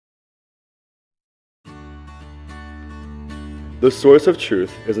The Source of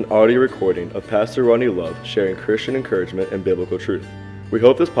Truth is an audio recording of Pastor Ronnie Love sharing Christian encouragement and biblical truth. We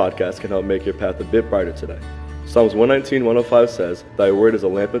hope this podcast can help make your path a bit brighter today. Psalms 119:105 says, "Thy word is a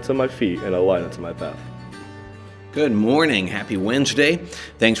lamp unto my feet and a light unto my path." Good morning. Happy Wednesday.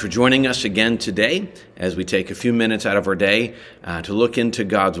 Thanks for joining us again today as we take a few minutes out of our day to look into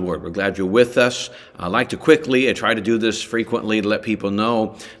God's Word. We're glad you're with us. I'd like to quickly, I try to do this frequently to let people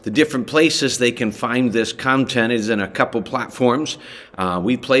know the different places they can find this content is in a couple platforms.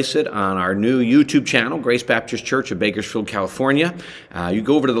 We place it on our new YouTube channel, Grace Baptist Church of Bakersfield, California. You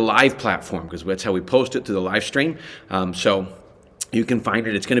go over to the live platform because that's how we post it through the live stream. So you can find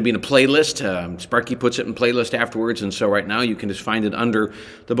it. It's going to be in a playlist. Sparky puts it in playlist afterwards, and so right now you can just find it under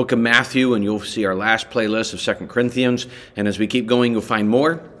the book of Matthew, and you'll see our last playlist of 2 Corinthians. And as we keep going, you'll find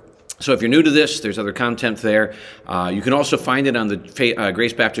more. So if you're new to this, there's other content there. You can also find it on the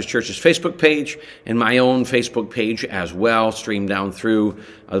Grace Baptist Church's Facebook page and my own Facebook page as well. Stream down through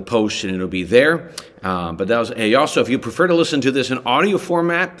the post, and it'll be there. But that was, also, if you prefer to listen to this in audio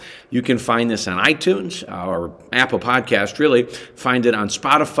format, you can find this on iTunes or Apple Podcast, really. Find it on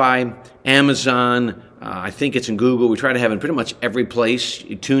Spotify, Amazon, I think it's in Google. We try to have it in pretty much every place.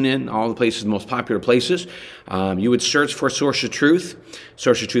 You tune in, all the places, the most popular places. You would search for Source of Truth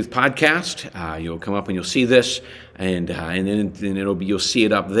Podcast. You'll come up and you'll see this, and then you'll see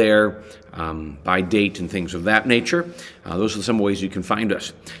it up there by date and things of that nature. Those are some ways you can find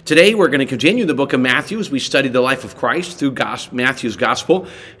us. Today we're going to continue the book of Matthew as we study the life of Christ through Matthew's Gospel.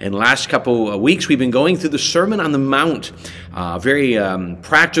 And last couple of weeks we've been going through the Sermon on the Mount, very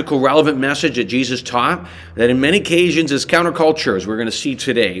practical, relevant message that Jesus taught that in many occasions is counterculture, as we're going to see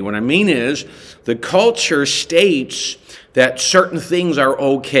today. What I mean is the culture states that certain things are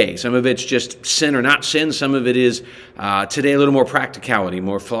okay. Some of it's just sin or not sin. Some of it is today a little more practicality,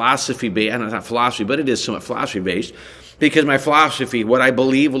 more philosophy-based. I don't know, not philosophy, but it is somewhat philosophy-based. Because my philosophy, what I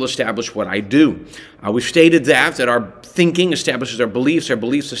believe, will establish what I do. We've stated that our thinking establishes our beliefs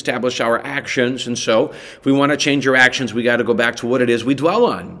establish our actions, and so if we want to change our actions, we got to go back to what it is we dwell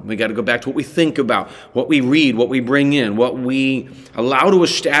on. We got to go back to what we think about, what we read, what we bring in, what we allow to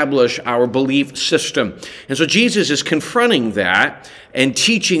establish our belief system. And so Jesus is confronting that and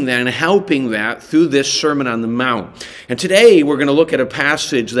teaching that and helping that through this Sermon on the Mount. And today we're going to look at a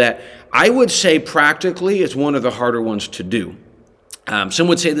passage that I would say practically is one of the harder ones to do. Some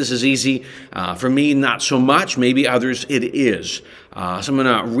would say this is easy. For me, not so much. Maybe others, it is. So I'm going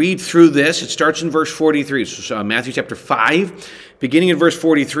to read through this. It starts in verse 43. So Matthew chapter 5, beginning in verse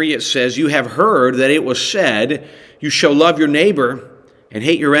 43, it says, "You have heard that it was said, you shall love your neighbor and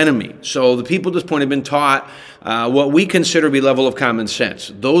hate your enemy." So the people at this point have been taught what we consider to be level of common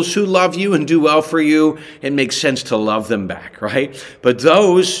sense. Those who love you and do well for you, it makes sense to love them back, right? But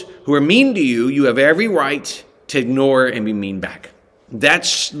those who are mean to you, you have every right to ignore and be mean back.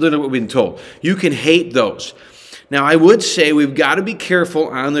 That's literally what we've been told. You can hate those. Now, I would say we've got to be careful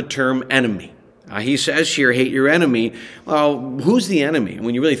on the term enemy. He says here, hate your enemy. Well, who's the enemy?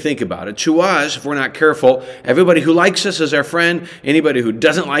 When you really think about it, to us, if we're not careful, everybody who likes us is our friend. Anybody who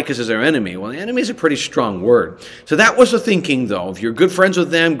doesn't like us is our enemy. Well, the enemy is a pretty strong word. So that was the thinking, though. If you're good friends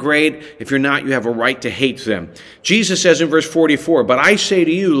with them, great. If you're not, you have a right to hate them. Jesus says in verse 44, "But I say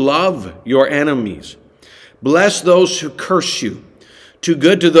to you, love your enemies. Bless those who curse you. Do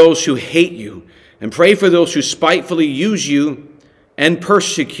good to those who hate you. And pray for those who spitefully use you and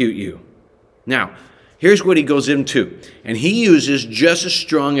persecute you." Now, here's what he goes into. And he uses just as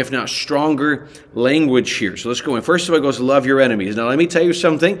strong, if not stronger, language here. So let's go in. First of all, he goes, love your enemies. Now, let me tell you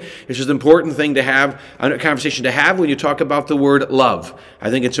something. This is an important thing to have, a conversation to have when you talk about the word love. I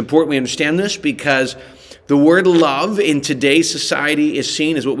think it's important we understand this because the word love in today's society is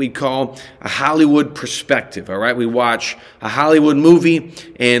seen as what we call a Hollywood perspective, all right? We watch a Hollywood movie,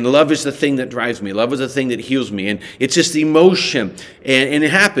 and love is the thing that drives me. Love is the thing that heals me, and it's just the emotion, and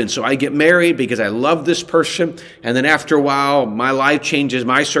it happens. So I get married because I love this person, and then after a while, my life changes,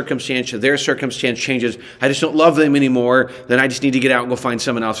 my circumstance, their circumstance changes. I just don't love them anymore. Then I just need to get out and go find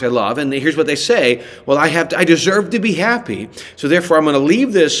someone else I love. And here's what they say, well, I deserve to be happy, so therefore I'm going to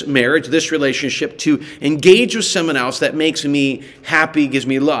leave this marriage, this relationship, to engage with someone else that makes me happy, gives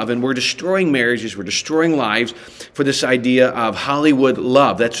me love. And we're destroying marriages, we're destroying lives for this idea of Hollywood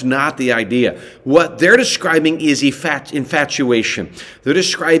love. That's not the idea. What they're describing is infatuation. They're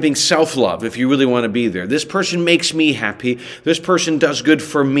describing self-love, if you really want to be there. This person makes me happy. This person does good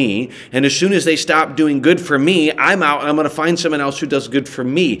for me. And as soon as they stop doing good for me, I'm out and I'm going to find someone else who does good for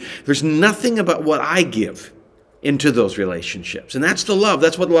me. There's nothing about what I give into those relationships. And that's the love.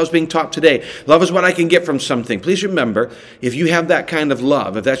 That's what love's being taught today. Love is what I can get from something. Please remember, if you have that kind of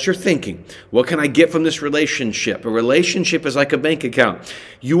love, if that's your thinking, what can I get from this relationship? A relationship is like a bank account.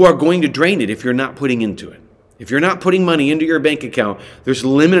 You are going to drain it if you're not putting into it. If you're not putting money into your bank account, there's a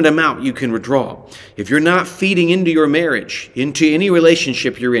limited amount you can withdraw. If you're not feeding into your marriage, into any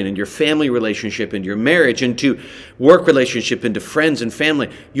relationship you're in your family relationship, into your marriage, into work relationship, into friends and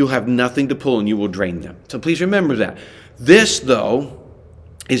family, you'll have nothing to pull and you will drain them. So please remember that. This, though,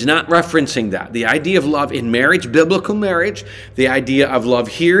 is not referencing that. The idea of love in marriage, biblical marriage, the idea of love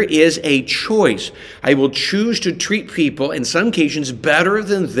here is a choice. I will choose to treat people, in some occasions, better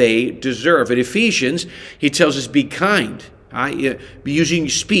than they deserve. In Ephesians, he tells us, be kind. Be using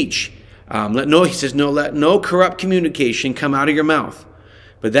speech. Let no corrupt communication come out of your mouth.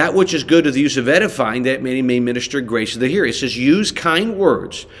 But that which is good to the use of edifying, that many may minister grace to the hearer. It says, use kind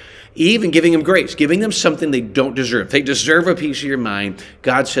words. Even giving them grace, giving them something they don't deserve. They deserve a piece of your mind.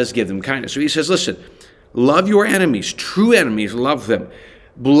 God says, give them kindness. So he says, listen, love your enemies, true enemies, love them.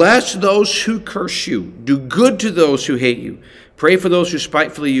 Bless those who curse you. Do good to those who hate you. Pray for those who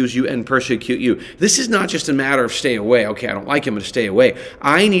spitefully use you and persecute you. This is not just a matter of stay away. Okay, I don't like him, but stay away.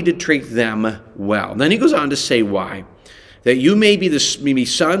 I need to treat them well. Then he goes on to say why. That you may be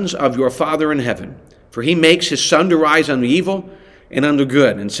sons of your Father in heaven. For he makes his sun to rise on the evil and on the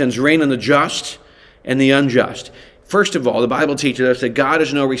good, and sends rain on the just and the unjust. First of all, the Bible teaches us that God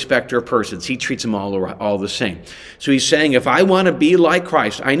is no respecter of persons. He treats them all the same. So he's saying, if I want to be like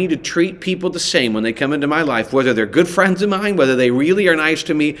Christ, I need to treat people the same when they come into my life, whether they're good friends of mine, whether they really are nice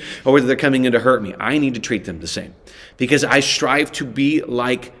to me, or whether they're coming in to hurt me. I need to treat them the same because I strive to be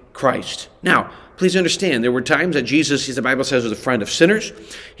like Christ. Now, please understand, there were times that Jesus, the Bible says, was a friend of sinners.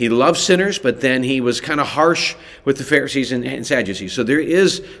 He loved sinners, but then he was kind of harsh with the Pharisees and Sadducees. So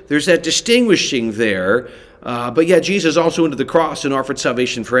there's that distinguishing there. But yeah, Jesus also went to the cross and offered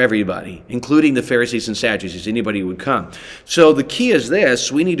salvation for everybody, including the Pharisees and Sadducees, anybody who would come. So the key is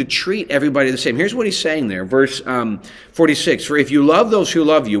this: we need to treat everybody the same. Here's what he's saying there, verse 46. For if you love those who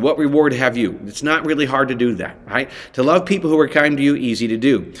love you, what reward have you? It's not really hard to do that, right? To love people who are kind to you, easy to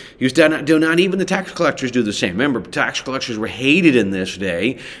do. Do not even the tax collectors do the same. Remember, tax collectors were hated in this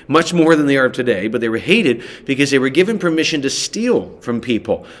day, much more than they are today, but they were hated because they were given permission to steal from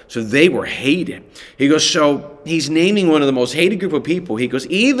people. So they were hated. He goes, so he's naming one of the most hated group of people. He goes,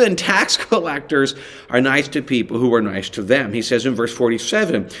 even tax collectors are nice to people who are nice to them. He says in verse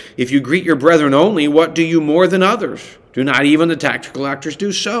 47, if you greet your brethren only, what do you more than others? Do not even the tax collectors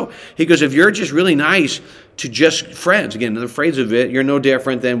do so? He goes, if you're just really nice to just friends, again, the phrase of it, you're no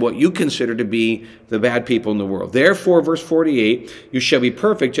different than what you consider to be the bad people in the world. Therefore, verse 48, you shall be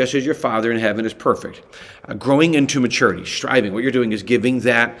perfect just as your Father in heaven is perfect. Growing into maturity, striving. What you're doing is giving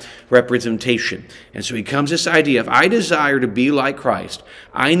that representation. And so he comes this idea, if I desire to be like Christ,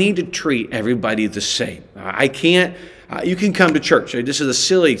 I need to treat everybody the same. I can't. You can come to church. This is a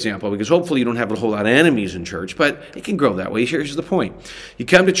silly example because hopefully you don't have a whole lot of enemies in church, but it can grow that way. Here's the point. You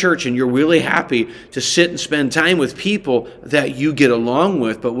come to church and you're really happy to sit and spend time with people that you get along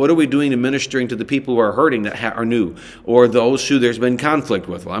with, but what are we doing to ministering to the people who are hurting that are new or those who there's been conflict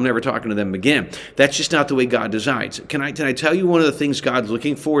with? Well, I'm never talking to them again. That's just not the way God designs. Can I tell you one of the things God's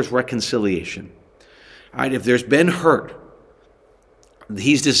looking for is reconciliation. All right, if there's been hurt,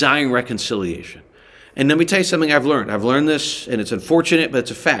 he's desiring reconciliation. And let me tell you something I've learned. I've learned this, and it's unfortunate, but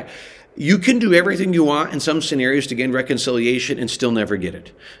it's a fact. You can do everything you want in some scenarios to gain reconciliation and still never get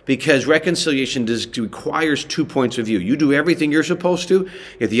it. Because reconciliation requires 2 points of view. You do everything you're supposed to.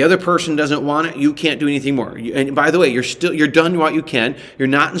 If the other person doesn't want it, you can't do anything more. And by the way, you're done what you can. You're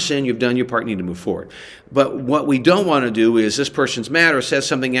not in sin. You've done your part. You need to move forward. But what we don't want to do is this person's mad or says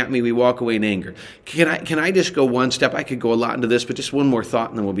something at me, we walk away in anger. Can I just go one step? I could go a lot into this, but just one more thought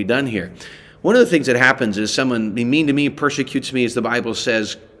and then we'll be done here. One of the things that happens is someone be mean to me, persecutes me, as the Bible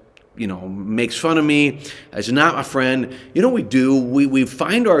says, makes fun of me, is not a friend. You know what we do? We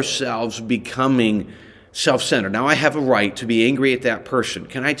find ourselves becoming self-centered. Now, I have a right to be angry at that person.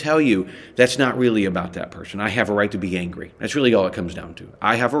 Can I tell you, that's not really about that person. I have a right to be angry. That's really all it comes down to.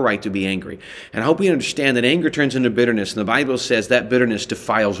 I have a right to be angry. And I hope you understand that anger turns into bitterness, and the Bible says that bitterness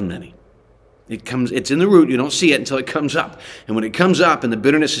defiles many. It's in the root. You don't see it until it comes up. And when it comes up and the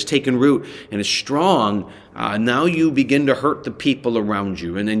bitterness has taken root and is strong, now you begin to hurt the people around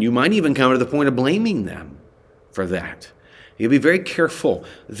you. And then you might even come to the point of blaming them for that. You'll be very careful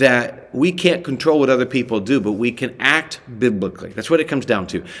that we can't control what other people do, but we can act biblically. That's what it comes down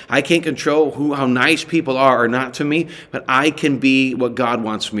to. I can't control how nice people are or not to me, but I can be what God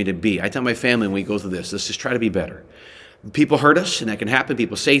wants me to be. I tell my family when we go through this, let's just try to be better. People hurt us, and that can happen.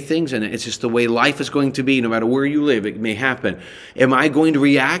 People say things, and it's just the way life is going to be. No matter where you live, it may happen. Am I going to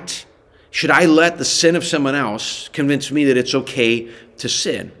react? Should I let the sin of someone else convince me that it's okay to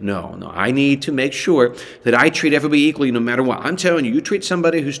sin? No. I need to make sure that I treat everybody equally no matter what. I'm telling you, you treat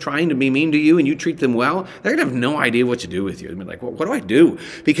somebody who's trying to be mean to you and you treat them well, they're going to have no idea what to do with you. They'll be like, well, what do I do?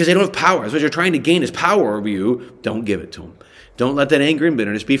 Because they don't have power. That's what you're trying to gain is power over you. Don't give it to them. Don't let that anger and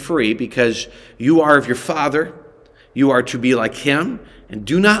bitterness be free, because you are of your Father. You are to be like Him, and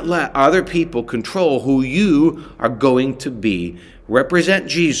do not let other people control who you are going to be. Represent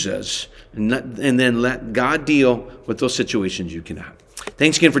Jesus, and then let God deal with those situations you cannot.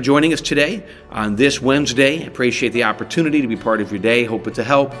 Thanks again for joining us today on this Wednesday. I appreciate the opportunity to be part of your day. Hope it's a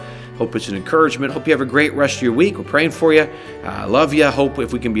help. Hope it's an encouragement. Hope you have a great rest of your week. We're praying for you. Love you. Hope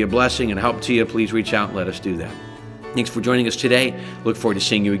if we can be a blessing and help to you, please reach out and let us do that. Thanks for joining us today. Look forward to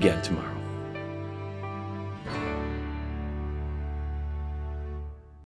seeing you again tomorrow.